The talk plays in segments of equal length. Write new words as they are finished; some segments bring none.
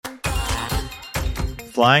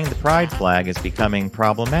Flying the pride flag is becoming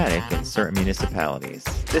problematic in certain municipalities.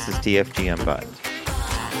 This is TFG Unbuttoned.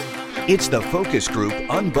 It's the focus group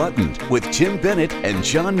Unbuttoned with Tim Bennett and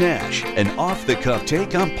John Nash, an off-the-cuff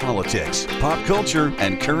take on politics, pop culture,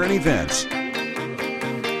 and current events.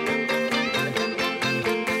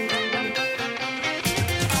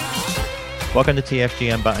 Welcome to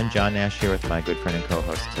TFG Unbuttoned. John Nash here with my good friend and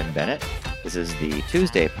co-host Tim Bennett. This is the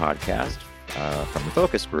Tuesday podcast from the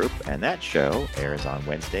focus group, and that show airs on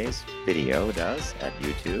Wednesdays. Video does at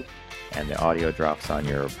YouTube, and the audio drops on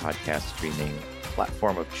your podcast streaming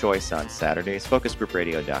platform of choice on Saturdays.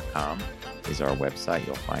 Focusgroupradio.com is our website.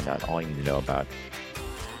 You'll find out all you need to know about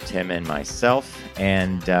Tim and myself,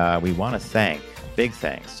 and we want to thank, big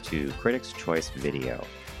thanks to Critics' Choice Video,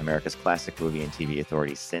 America's classic movie and TV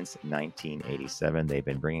authority since 1987. They've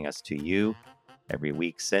been bringing us to you every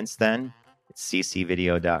week since then. It's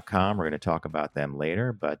ccvideo.com. We're going to talk about them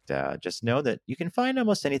later, but just know that you can find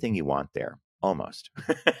almost anything you want there. Almost.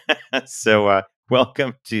 So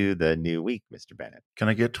welcome to the new week, Mr. Bennett. Can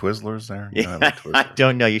I get Twizzlers there? Yeah, I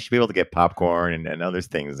don't know. You should be able to get popcorn and other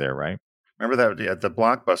things there, right? Remember that at the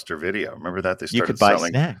Blockbuster video? Remember that they started you could buy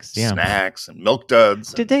selling snacks and Milk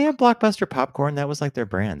Duds. Did they have Blockbuster popcorn? That was like their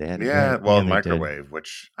brand. They had, microwave,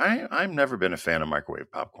 which I've never been a fan of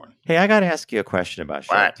microwave popcorn. Hey, I got to ask you a question about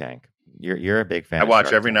Shark Tank. You're a big fan. I watch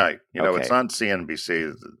Shark every Tank. night. You know, it's on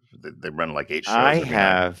CNBC. They run like 8 shows. I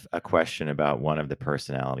have a question about one of the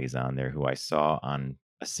personalities on there who I saw on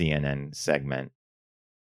a CNN segment,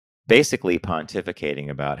 basically pontificating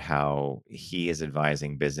about how he is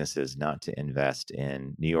advising businesses not to invest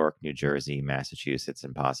in New York, New Jersey, Massachusetts,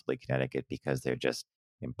 and possibly Connecticut because they're just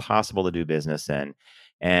impossible to do business in,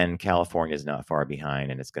 and California is not far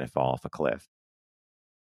behind and it's going to fall off a cliff.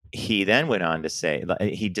 He then went on to say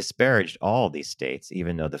he disparaged all of these states,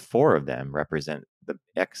 even though the 4 of them represent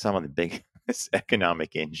some of the biggest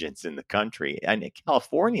economic engines in the country. And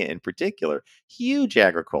California in particular, huge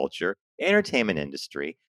agriculture, entertainment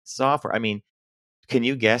industry, software. I mean, can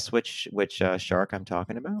you guess which shark I'm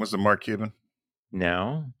talking about? Was it Mark Cuban?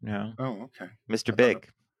 No. Oh, okay. Mr. Big.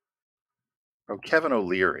 Oh, Kevin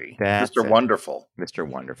O'Leary. That's Mr. it. Wonderful. Mr.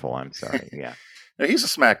 Wonderful. I'm sorry. Yeah. No, he's a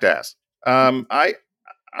smacked ass.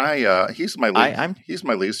 He's my he's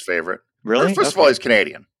my least favorite. Really? First of all, he's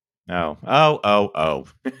Canadian. Oh.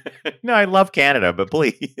 No, I love Canada, but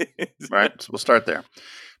please. Right. So we'll start there.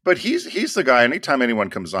 But he's the guy. Anytime anyone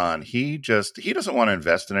comes on, he doesn't want to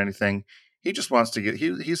invest in anything. He just wants to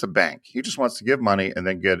he's a bank. He just wants to give money and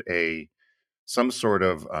then get some sort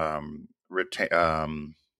of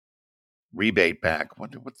rebate back.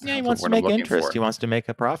 He wants to make interest. He wants to make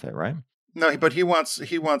a profit, right? No, but he wants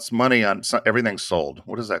money on everything sold.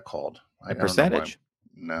 What is that called? A percentage.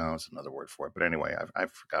 No, it's another word for it. But anyway, I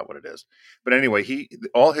forgot what it is. But anyway,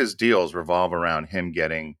 all his deals revolve around him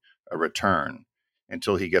getting a return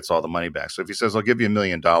until he gets all the money back. So if he says, I'll give you $1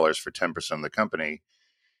 million for 10% of the company,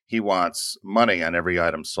 he wants money on every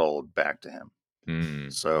item sold back to him.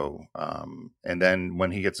 Mm. So, and then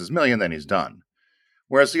when he gets his $1 million, then he's done.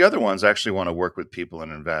 Whereas the other ones actually want to work with people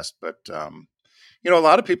and invest. But, a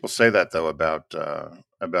lot of people say that, though,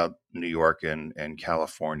 about New York and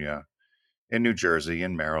California and New Jersey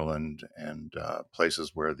and Maryland and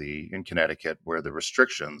places in Connecticut, where the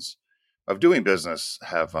restrictions of doing business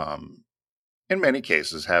have, in many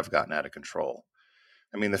cases, have gotten out of control.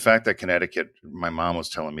 I mean, the fact that Connecticut, my mom was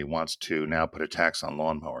telling me, wants to now put a tax on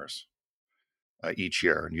lawnmowers each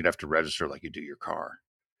year, and you'd have to register like you do your car.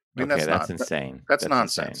 I mean, that's insane. That's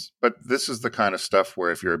nonsense. Insane. But this is the kind of stuff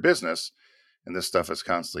where if you're a business and this stuff is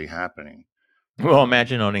constantly happening. Well,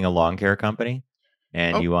 imagine owning a lawn care company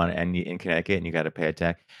and in Connecticut and you got to pay a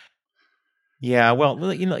tax. Yeah, well,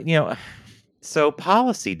 so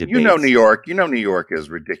policy debates. New York is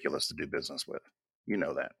ridiculous to do business with. You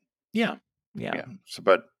know that. Yeah. So,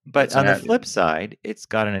 but on the flip side, it's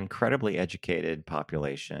got an incredibly educated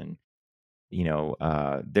population.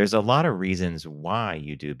 There's a lot of reasons why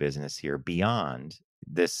you do business here beyond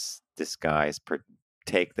this guy's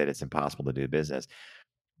take that it's impossible to do business.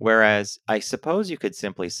 Whereas I suppose you could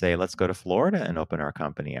simply say, let's go to Florida and open our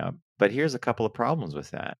company up. But here's a couple of problems with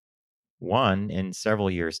that. One, in several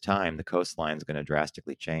years' time, the coastline is going to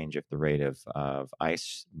drastically change if the rate of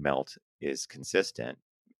ice melt is consistent.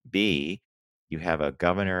 B, you have a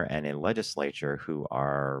governor and a legislature who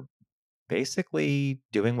are basically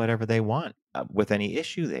doing whatever they want with any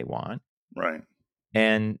issue they want. Right.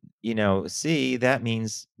 And, C, that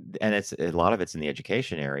means, and it's a lot of it's in the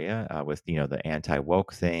education area with, the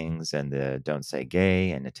anti-woke things and the don't say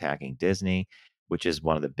gay and attacking Disney, which is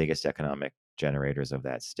one of the biggest economic generators of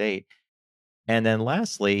that state. And then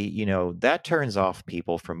lastly, that turns off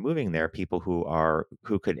people from moving there, people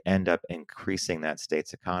who could end up increasing that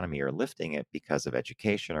state's economy or lifting it because of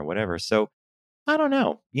education or whatever. So I don't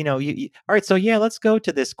know. All right, so yeah, let's go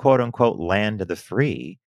to this quote unquote land of the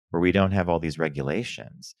free where we don't have all these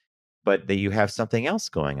regulations. But that you have something else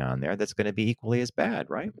going on there that's going to be equally as bad,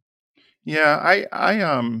 right? Yeah,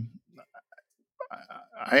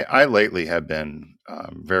 I lately have been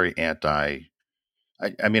very anti.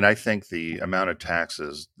 I mean, I think the amount of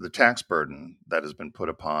taxes, the tax burden that has been put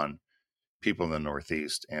upon people in the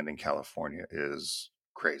Northeast and in California is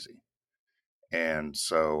crazy. And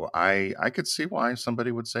so I could see why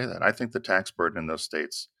somebody would say that. I think the tax burden in those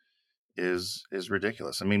states is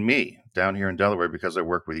ridiculous. I mean, me down here in Delaware, because I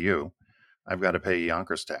work with you, I've got to pay a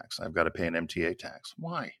Yonkers tax. I've got to pay an MTA tax.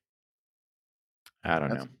 Why? I don't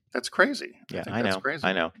That's know. that's crazy. I Yeah, think I that's know. crazy.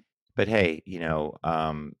 I know. But hey,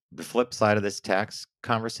 the flip side of this tax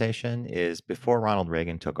conversation is before Ronald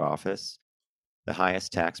Reagan took office, the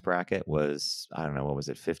highest tax bracket was, I don't know, what was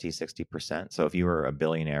it, 50, 60%? So if you were a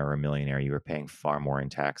billionaire or a millionaire, you were paying far more in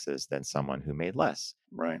taxes than someone who made less.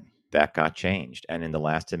 Right. That got changed. And in the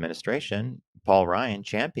last administration, Paul Ryan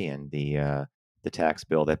championed the tax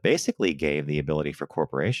bill that basically gave the ability for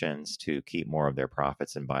corporations to keep more of their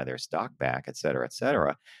profits and buy their stock back, et cetera, et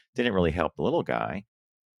cetera. Didn't really help the little guy.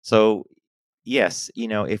 So yes,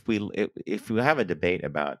 if we have a debate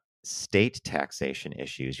about state taxation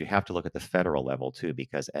issues, you have to look at the federal level too,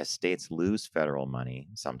 because as states lose federal money,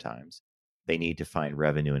 sometimes they need to find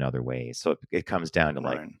revenue in other ways. So it comes down to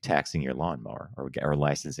like Right. taxing your lawnmower or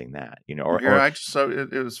licensing that, Well, or here I just so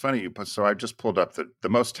it was funny you put so I just pulled up the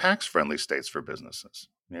most tax friendly states for businesses.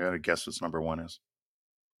 You got to guess what's number one is.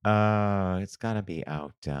 it's got to be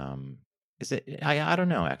out. Is it? I don't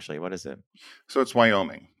know actually. What is it? So it's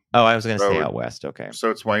Wyoming. Oh, I was going to say So out west. Okay. so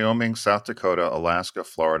it's Wyoming, South Dakota, Alaska,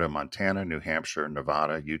 Florida, Montana, New Hampshire,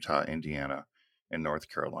 Nevada, Utah, Indiana, and North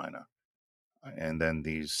Carolina. And then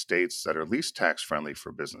these states that are least tax friendly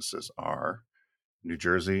for businesses are New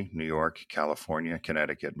Jersey, New York, California,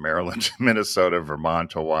 Connecticut, Maryland, Minnesota,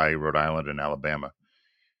 Vermont, Hawaii, Rhode Island, and Alabama.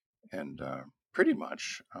 And pretty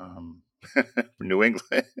much New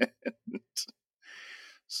England.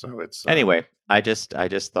 So it's Anyway, I just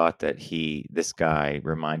thought that this guy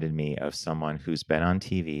reminded me of someone who's been on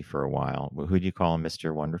TV for a while. Who do you call him,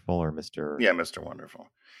 Mr. Wonderful or Mr. yeah, Mr. Wonderful.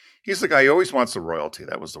 He's the guy. He always wants a royalty.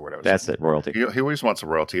 That was the word I was That's looking it, for. royalty. He always wants a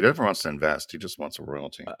royalty. He never wants to invest. He just wants a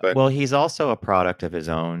royalty. But Well, he's also a product of his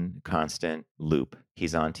own constant loop.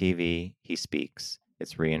 He's on TV, he speaks.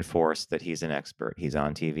 It's reinforced that he's an expert. He's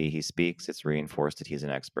on TV, he speaks. It's reinforced that he's an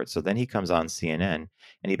expert. So then he comes on CNN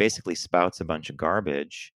and he basically spouts a bunch of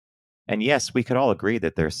garbage. And yes, we could all agree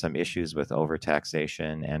that there's some issues with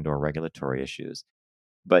overtaxation and or regulatory issues,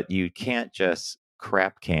 but you can't just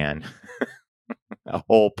crap can a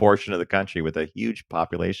whole portion of the country with a huge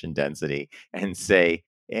population density and say,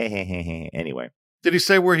 anyway. did he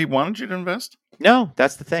say where he wanted you to invest? No,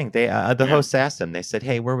 that's the thing. The Yeah. hosts asked him. They said,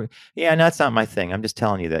 "Hey, yeah, no, that's not my thing. I'm just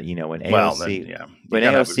telling you that when Well, then, AOC yeah. You when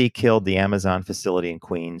gotta have a, AOC killed the Amazon facility in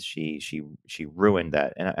Queens, she ruined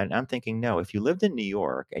that." And I'm thinking, no, if you lived in New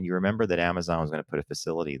York and you remember that Amazon was going to put a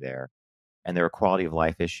facility there, and there are quality of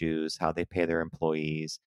life issues, how they pay their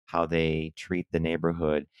employees, how they treat the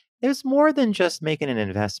neighborhood. There's more than just making an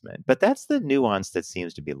investment, but that's the nuance that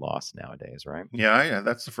seems to be lost nowadays, right? yeah.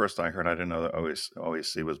 That's the first I heard. I didn't know that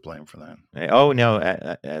OEC was blamed for that. Oh no,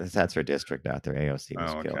 that's her district out there. AOC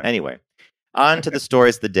was Oh, killed. okay. Anyway, on to the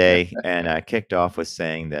stories of the day, and I kicked off with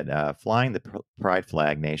saying that flying the pride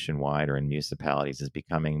flag nationwide or in municipalities is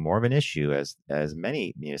becoming more of an issue as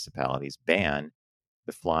many municipalities ban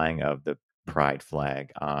the flying of the pride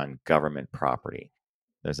flag on government property.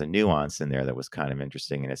 There's a nuance in there that was kind of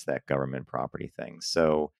interesting, and it's that government property thing.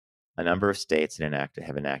 So, a number of states have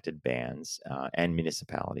enacted bans and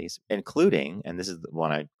municipalities, including, and this is the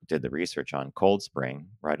one I did the research on, Cold Spring,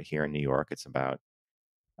 right here in New York. It's about,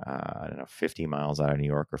 I don't know, 50 miles out of New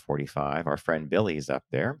York or 45. Our friend Billy's up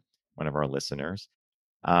there, one of our listeners.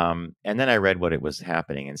 And then I read what it was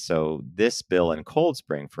happening. And so this bill in Cold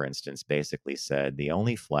Spring, for instance, basically said the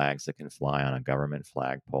only flags that can fly on a government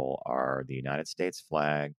flagpole are the United States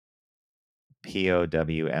flag,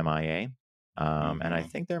 POWMIA. And I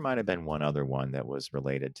think there might have been one other one that was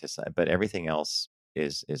related to, but everything else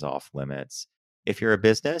is off limits. If you're a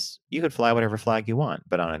business, you could fly whatever flag you want,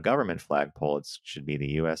 but on a government flagpole, it should be the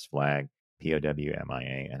U.S. flag,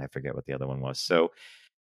 POWMIA, and I forget what the other one was. So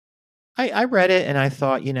I read it and I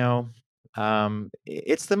thought,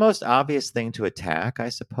 it's the most obvious thing to attack, I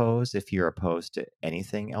suppose, if you're opposed to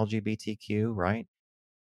anything LGBTQ, right?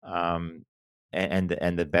 Um, and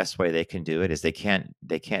the best way they can do it is they can't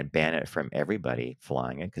ban it from everybody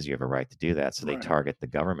flying it because you have a right to do that. So they Right. target the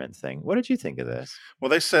government thing. What did you think of this? Well,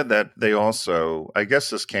 they said that they also, I guess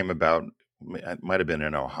this came about, it might have been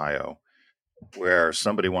in Ohio, where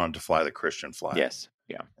somebody wanted to fly the Christian flag. Yes.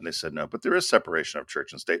 Yeah. And they said no, but there is separation of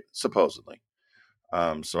church and state, supposedly.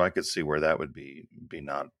 So I could see where that would be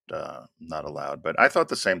not allowed. But I thought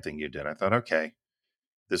the same thing you did. I thought, okay,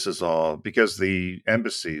 this is all because the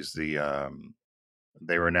embassies, they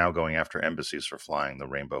were now going after embassies for flying the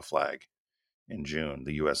rainbow flag in June,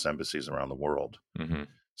 the U.S. embassies around the world. Mm-hmm.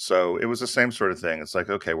 So it was the same sort of thing. It's like,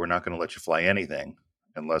 okay, we're not going to let you fly anything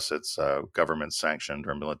unless it's government sanctioned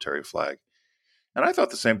or military flag. And I thought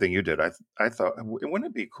the same thing you did. I thought, wouldn't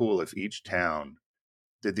it be cool if each town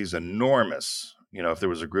did these enormous, if there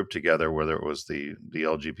was a group together, whether it was the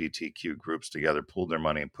LGBTQ groups together, pulled their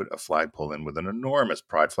money and put a flagpole in with an enormous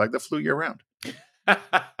pride flag that flew year round.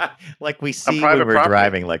 Like we On see when private we're property.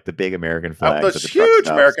 driving, like the big American flags. Those at the truck huge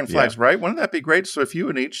stops. American Yeah. flags, right? Wouldn't that be great? So if you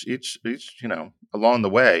and each, along the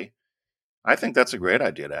way, I think that's a great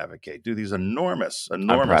idea to advocate. Do these enormous,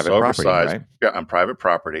 private oversized, property, right? yeah, on private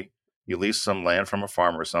property. You lease some land from a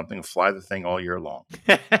farmer or something, and fly the thing all year long.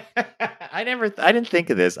 I didn't think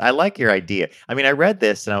of this. I like your idea. I mean, I read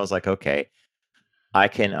this and I was like, okay, I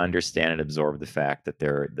can understand and absorb the fact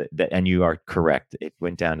that and you are correct. It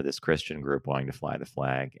went down to this Christian group wanting to fly the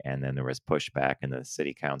flag, and then there was pushback, and the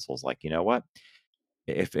city council's like, you know what?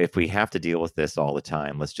 If we have to deal with this all the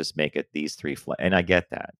time, let's just make it these three flags. And I get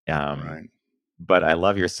that. Right. But I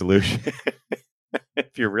love your solution.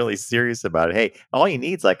 If you're really serious about it, hey, all you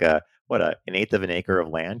need is like an eighth of an acre of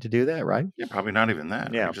land to do that, right? Yeah, probably not even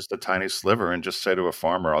that. Yeah. Right? Just a tiny sliver, and just say to a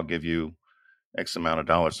farmer, "I'll give you X amount of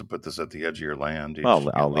dollars to put this at the edge of your land." I'll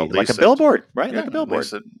lease like a it. billboard, right? Yeah, Like a billboard.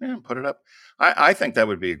 lease it. Yeah, put it up. I think that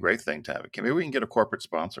would be a great thing to have. Maybe we can get a corporate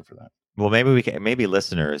sponsor for that. Well, maybe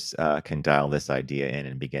listeners can dial this idea in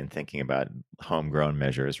and begin thinking about homegrown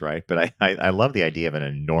measures, right? But I love the idea of an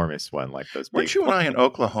enormous one like those. Weren't you and I in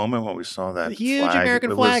Oklahoma when we saw that huge flag?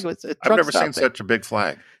 American flag? Was a I've truck never stop seen thing. such a big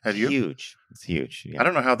flag. Have you? Huge. It's huge. Yeah. I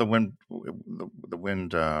don't know how the wind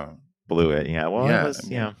blew it. Yeah. Well, yeah, it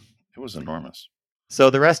was. It was enormous. So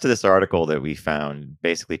the rest of this article that we found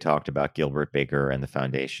basically talked about Gilbert Baker and the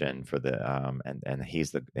foundation for the and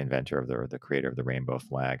he's the inventor of the creator of the rainbow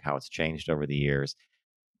flag, how it's changed over the years.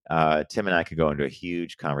 Tim and I could go into a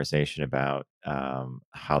huge conversation about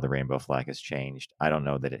how the rainbow flag has changed. I don't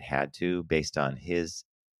know that it had to, based on his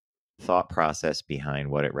thought process behind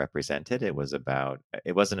what it represented. It wasn't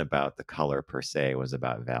about the color per se. It was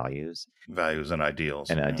about values and ideals.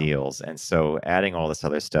 And so adding all this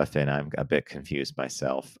other stuff in, I'm a bit confused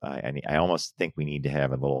myself. I almost think we need to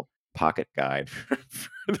have a little pocket guide for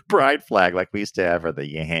the pride flag, like we used to have for the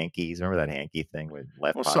Yankees. Remember that Yankee thing with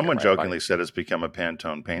left? Well, pocket, someone right jokingly pocket? said it's become a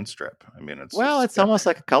Pantone paint strip. I mean, it's almost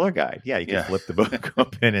like a color guide. Yeah, you can flip the book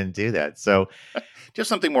open and do that. So just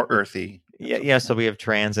something more earthy. Yeah. So we have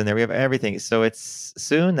trans in there. We have everything. So it's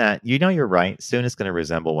soon that you're right. Soon it's going to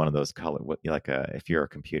resemble one of those color, if you're a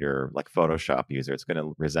computer like Photoshop user, it's going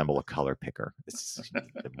to resemble a color picker. It's a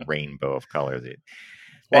rainbow of colors.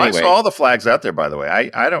 Well, anyway, I saw all the flags out there. By the way,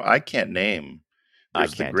 I can't name.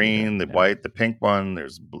 There's the green, the white, the pink one.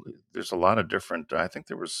 There's a lot of different. I think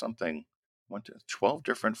there was 12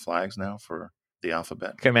 different flags now for the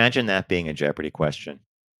alphabet. Can you imagine that being a Jeopardy question?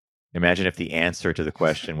 Imagine if the answer to the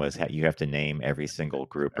question was you have to name every single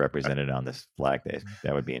group represented on this flag.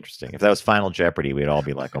 That would be interesting. If that was Final Jeopardy, we'd all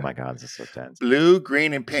be like, "Oh my God, this is so tense." Blue,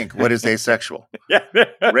 green, and pink. What is asexual? Yeah.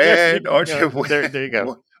 Red, orange. There you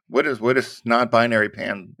go. What is non-binary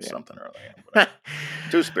pan something or other?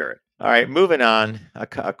 Two-spirit. All right, moving on.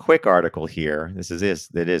 A quick article here.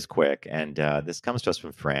 It is quick, and this comes to us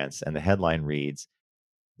from France, and the headline reads: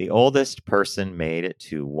 "The oldest person made it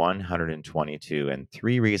to 122, and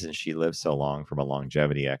 3 reasons she lived so long," from a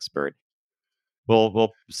longevity expert.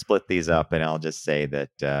 We'll split these up, and I'll just say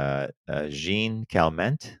that Jeanne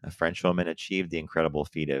Calment, a French woman, achieved the incredible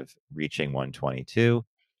feat of reaching 122.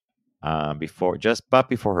 Before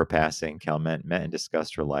her passing, Calment met and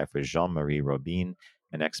discussed her life with Jean-Marie Robin,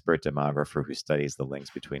 an expert demographer who studies the links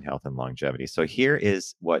between health and longevity. So here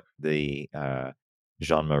is what the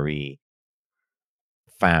Jean-Marie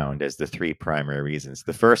found as the 3 primary reasons.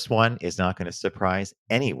 The first one is not going to surprise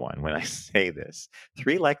anyone when I say this.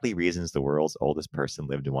 3 likely reasons the world's oldest person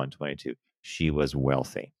lived to 122. She was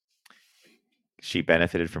wealthy. She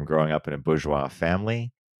benefited from growing up in a bourgeois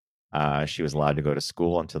family. She was allowed to go to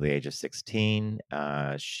school until the age of 16.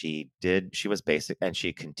 She was basic, and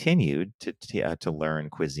she continued to learn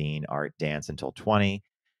cuisine, art, dance until 20.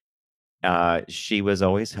 She was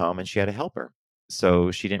always home, and she had a helper.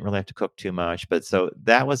 so she didn't really have to cook too much. But so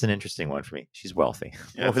that was an interesting one for me. She's wealthy.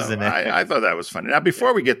 Yeah, What was the next? I thought that was funny. Now,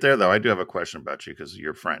 before we get there, though, I do have a question about you because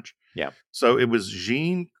you're French. Yeah. So it was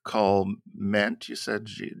Jean Calment. You said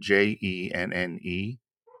Jenne.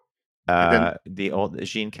 The old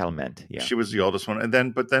Jean Calment. Yeah. She was the oldest one,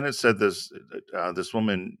 but then it said this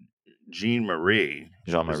woman Jean Marie.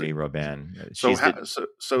 Jean-Marie Robin. So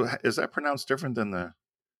is that pronounced different than the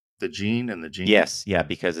Jean and the Jean? Yes, yeah,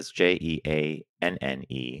 because it's Jeanne, Jean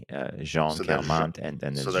So Calment, and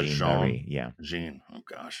then the Jean Marie. Yeah, Jean. Oh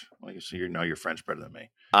gosh, well, you know your French better than me.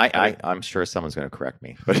 I'm sure someone's going to correct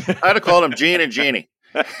me, but I'd have called them Jean and Jeannie.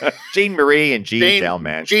 Jean Marie and Jean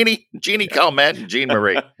Calment. Jeannie Calment and Jean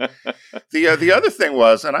Marie. The other thing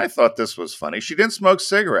was, and I thought this was funny, she didn't smoke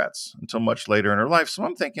cigarettes until much later in her life. So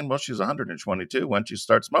I'm thinking, well, she's 122. When did she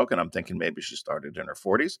start smoking? I'm thinking maybe she started in her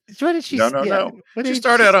 40s. What did she? No. She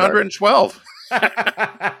started at 112.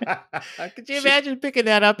 Could you imagine picking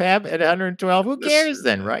that up at 112? Who cares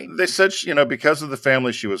then, right? They said, because of the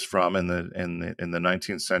family she was from in the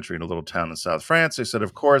 19th century in a little town in South France, they said,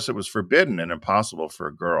 of course, it was forbidden and impossible for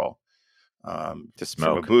a girl to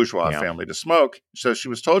smoke, from a bourgeois family to smoke. So she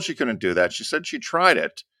was told she couldn't do that. She said she tried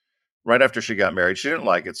it right after she got married. She didn't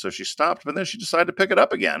like it, so she stopped. But then she decided to pick it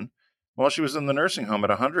up again while she was in the nursing home at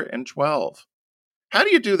 112. How do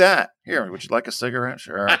you do that? Here, would you like a cigarette?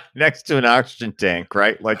 Sure. Next to an oxygen tank,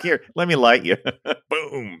 right? Like, here, let me light you.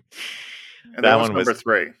 Boom. And that one was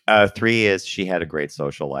number 3. 3 is she had a great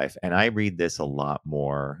social life. And I read this a lot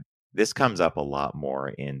more. This comes up a lot more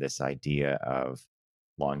in this idea of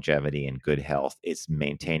longevity and good health. It's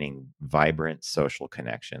maintaining vibrant social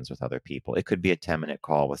connections with other people. It could be a 10-minute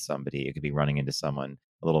call with somebody. It could be running into someone,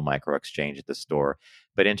 a little micro exchange at the store.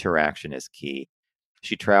 But interaction is key.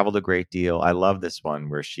 She traveled a great deal. I love this one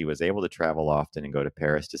where she was able to travel often and go to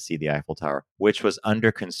Paris to see the Eiffel Tower, which was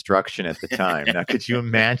under construction at the time. Now, could you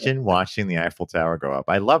imagine watching the Eiffel Tower go up?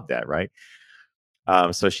 I love that, right?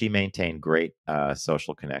 So she maintained great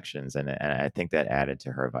social connections, and I think that added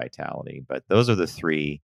to her vitality. But those are the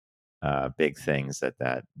 3 big things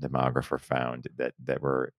that demographer found that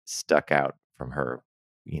were stuck out from her,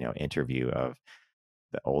 interview of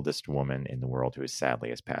the oldest woman in the world who sadly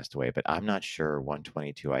has passed away. But I'm not sure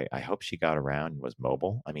 122. I hope she got around and was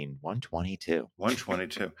mobile. I mean, 122.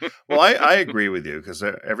 122. Well, I agree with you because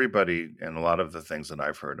everybody and a lot of the things that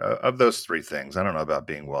I've heard of those 3 things, I don't know about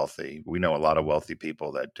being wealthy. We know a lot of wealthy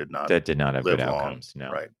people that did not have live good long, outcomes.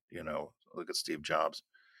 No. Right. Look at Steve Jobs.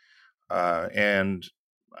 And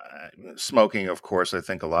smoking, of course, I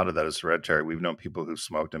think a lot of that is hereditary. We've known people who've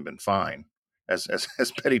smoked and been fine. As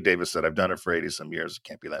Betty Davis said, I've done it for 80-some years. It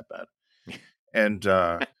can't be that bad. And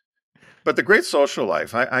but the great social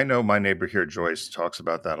life, I know my neighbor here, Joyce, talks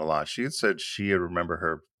about that a lot. She had said she had remember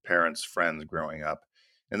her parents' friends growing up.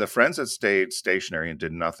 And the friends that stayed stationary and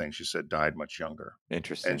did nothing, she said, died much younger.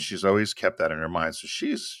 Interesting. And she's always kept that in her mind. So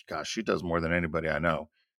she does more than anybody I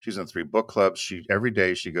know. She's in 3 book clubs. Every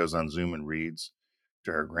day she goes on Zoom and reads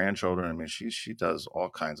to her grandchildren. I mean, she does all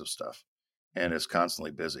kinds of stuff and is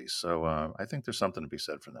constantly busy. So I think there's something to be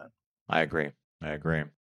said for that. I agree.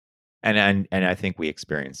 And I think we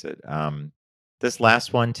experience it. This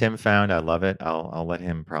last one Tim found, I love it. I'll let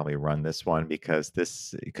him probably run this one because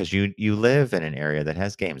you live in an area that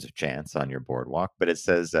has games of chance on your boardwalk, but it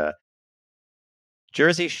says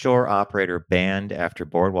Jersey Shore operator banned after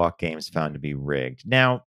boardwalk games found to be rigged.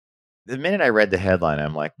 Now, the minute I read the headline,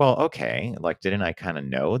 I'm like, well, okay, like didn't I kind of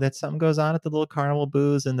know that something goes on at the little carnival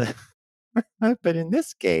booths and the but in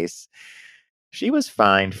this case, she was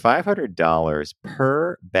fined $500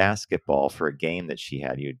 per basketball for a game that she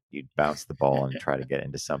had. You'd bounce the ball and try to get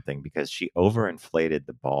into something because she overinflated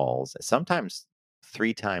the balls, sometimes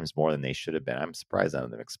 3 times more than they should have been. I'm surprised none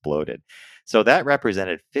of them exploded. So that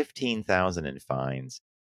represented $15,000 in fines.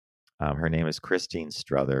 Her name is Christine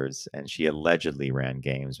Struthers, and she allegedly ran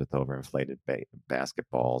games with overinflated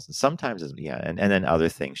basketballs. Sometimes, and then other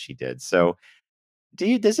things she did. So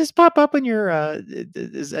does this pop up in your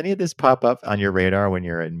does any of this pop up on your radar when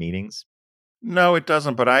you're in meetings? No, it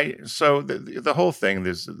doesn't. But the whole thing,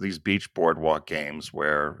 there's these beach boardwalk games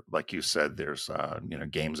where, like you said, there's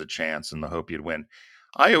games of chance and the hope you'd win.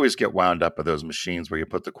 I always get wound up with those machines where you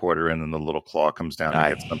put the quarter in and the little claw comes down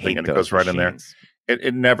and hits something and it goes right in there.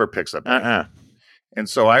 It never picks up anything. And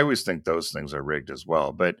so I always think those things are rigged as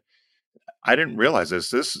well. But I didn't realize this.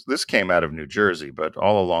 This came out of New Jersey, but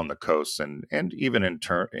all along the coast, and even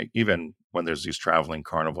even when there's these traveling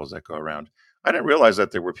carnivals that go around, I didn't realize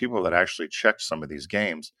that there were people that actually checked some of these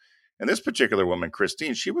games. And this particular woman,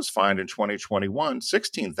 Christine, she was fined in 2021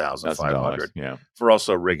 $16,500 for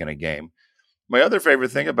also rigging a game. My other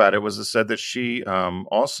favorite thing about it was it said that she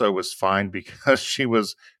also was fined because she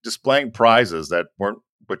was displaying prizes that weren't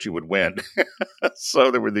what you would win. So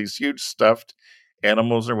there were these huge stuffed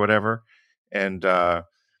animals or whatever, and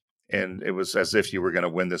it was as if you were going to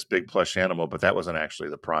win this big plush animal, but that wasn't actually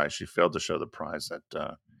the prize. She failed to show the prize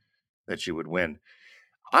that you would win.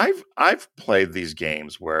 I've played these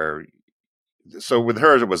games where, so with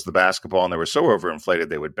her it was the basketball, and they were so overinflated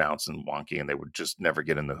they would bounce and wonky, and they would just never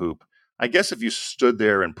get in the hoop. I guess if you stood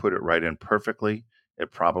there and put it right in perfectly,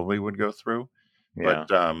 it probably would go through. Yeah.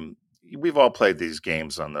 But we've all played these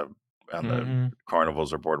games on the hmm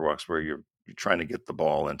carnivals or boardwalks where you're trying to get the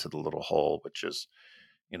ball into the little hole, which is,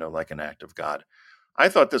 like an act of God. I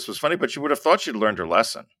thought this was funny, but you would have thought she'd learned her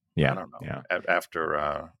lesson. I Yeah. don't know. Yeah.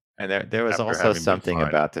 After And there was after also having been something fined.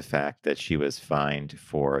 about the fact that she was fined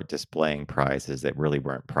for displaying prizes that really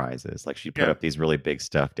weren't prizes. Like she put Yeah, up these really big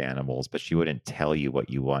stuffed animals, but she wouldn't tell you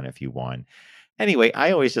what you won if you won. Anyway,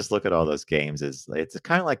 I always just look at all those games as it's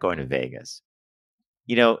kind of like going to Vegas.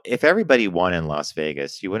 If everybody won in Las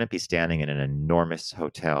Vegas, you wouldn't be standing in an enormous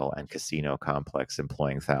hotel and casino complex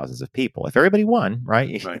employing thousands of people. If everybody won,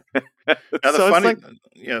 right? right. Now So it's like,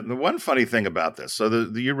 the one funny thing about this. So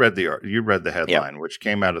you read the yeah. headline, which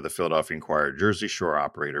came out of the Philadelphia Inquirer: Jersey Shore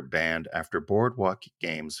operator banned after boardwalk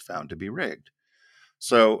games found to be rigged.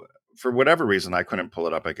 So for whatever reason, I couldn't pull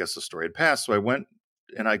it up. I guess the story had passed, so I went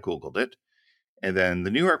and I Googled it, and then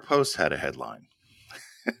the New York Post had a headline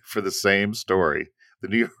for the same story. The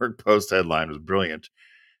New York Post headline was brilliant: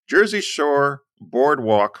 Jersey Shore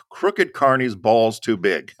boardwalk crooked carney's balls too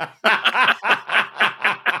big.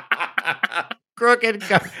 Crooked.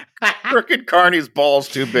 Crooked carney's balls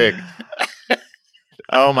too big.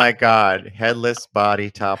 Oh my God. Headless body,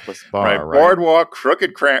 topless bar, right? Boardwalk,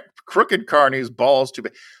 crooked carney's balls too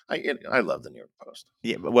big. I love the New York Post.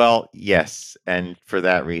 Yeah, well, yes. And for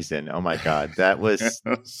that reason, oh my God, that was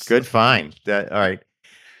good find. All right.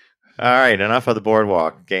 All right, enough of the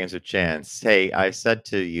boardwalk games of chance. Hey, I said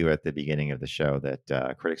to you at the beginning of the show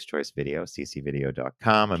that Critics' Choice Video,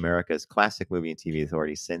 ccvideo.com, America's classic movie and TV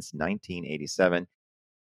authority since 1987,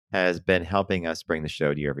 has been helping us bring the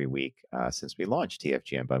show to you every week since we launched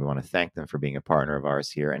TFG. But we want to thank them for being a partner of ours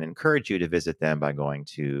here and encourage you to visit them by going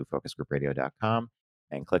to focusgroupradio.com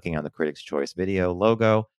and clicking on the Critics' Choice Video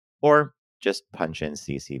logo, or just punch in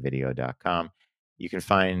ccvideo.com. You can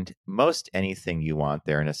find most anything you want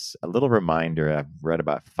there. And a little reminder, I've read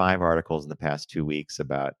about 5 articles in the past 2 weeks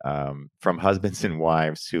about from husbands and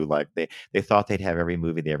wives who they thought they'd have every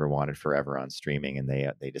movie they ever wanted forever on streaming, and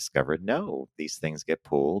they discovered no, these things get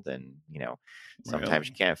pulled, and sometimes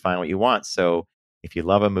you can't find what you want. So if you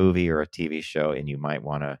love a movie or a TV show and you might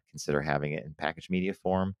want to consider having it in packaged media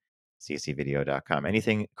form, ccvideo.com.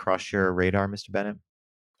 Anything cross your radar, Mr. Bennett?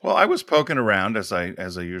 Well, I was poking around as I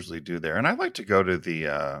usually do there, and I like to go to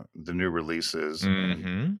the new releases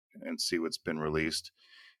and see what's been released.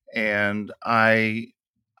 And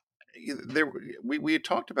we had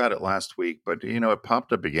talked about it last week, but it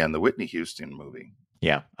popped up again. The Whitney Houston movie.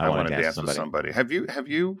 Yeah, I want to dance with somebody. Have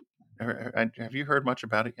you heard much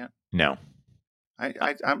about it yet? No.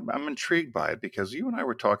 I'm intrigued by it because you and I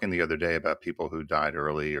were talking the other day about people who died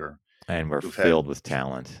early and were filled with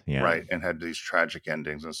talent. Yeah. Right. And had these tragic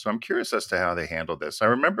endings. And so I'm curious as to how they handled this. I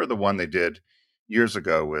remember the one they did years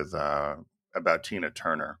ago with about Tina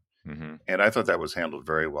Turner. Mm-hmm. And I thought that was handled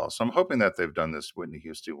very well. So I'm hoping that they've done this Whitney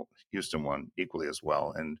Houston one equally as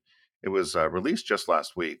well. And it was released just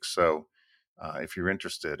last week. So if you're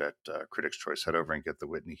interested at Critics' Choice, head over and get the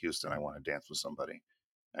Whitney Houston I Want to Dance with Somebody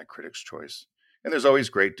at Critics' Choice. And there's always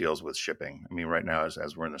great deals with shipping. I mean, right now,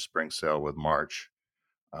 as we're in the spring sale with March,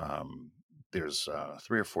 there's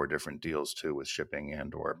 3 or 4 different deals too with shipping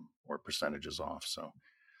and or percentages off. So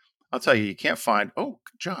I'll tell you, you can't find. Oh,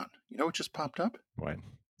 John, you know what just popped up? What?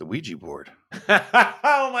 The Ouija board.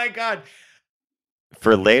 Oh my God!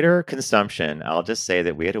 For later consumption, I'll just say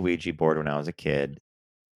that we had a Ouija board when I was a kid.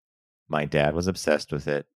 My dad was obsessed with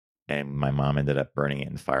it, and my mom ended up burning it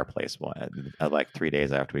in the fireplace like 3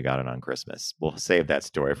 days after we got it on Christmas. We'll save that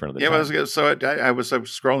story for another time. I was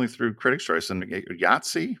scrolling through Critics' Choice, and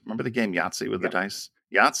Yahtzee. Remember the game Yahtzee with the dice?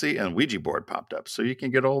 Yahtzee and Ouija board popped up, so you can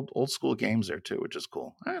get old school games there too, which is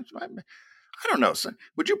cool. I don't know. So,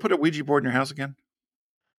 would you put a Ouija board in your house again?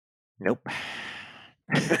 Nope.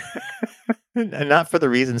 Not for the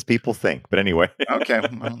reasons people think, but anyway. Okay,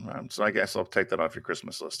 so I guess I'll take that off your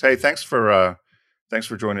Christmas list. Hey, thanks for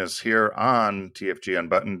joining us here on TFG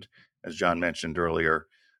Unbuttoned. As John mentioned earlier,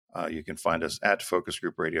 you can find us at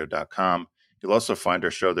focusgroupradio.com. You'll also find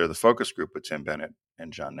our show there, The Focus Group, with Tim Bennett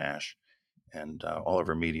and John Nash, and all of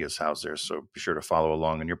our media is housed there. So be sure to follow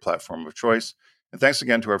along on your platform of choice. And thanks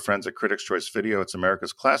again to our friends at Critics' Choice Video. It's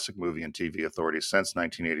America's classic movie and TV authority since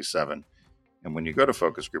 1987. And when you go to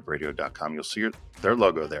focusgroupradio.com, you'll see their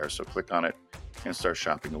logo there. So click on it and start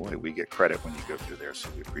shopping away. We get credit when you go through there, so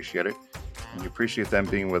we appreciate it. And we appreciate them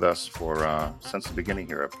being with us since the beginning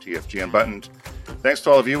here of TFG Unbuttoned. Thanks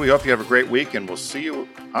to all of you. We hope you have a great week, and we'll see you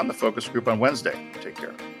on the Focus Group on Wednesday. Take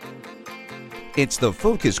care. It's the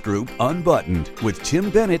Focus Group Unbuttoned with Tim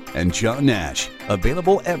Bennett and John Nash.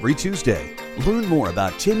 Available every Tuesday. Learn more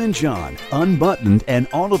about Tim and John, Unbuttoned, and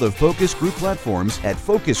all of the Focus Group platforms at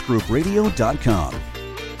focusgroupradio.com.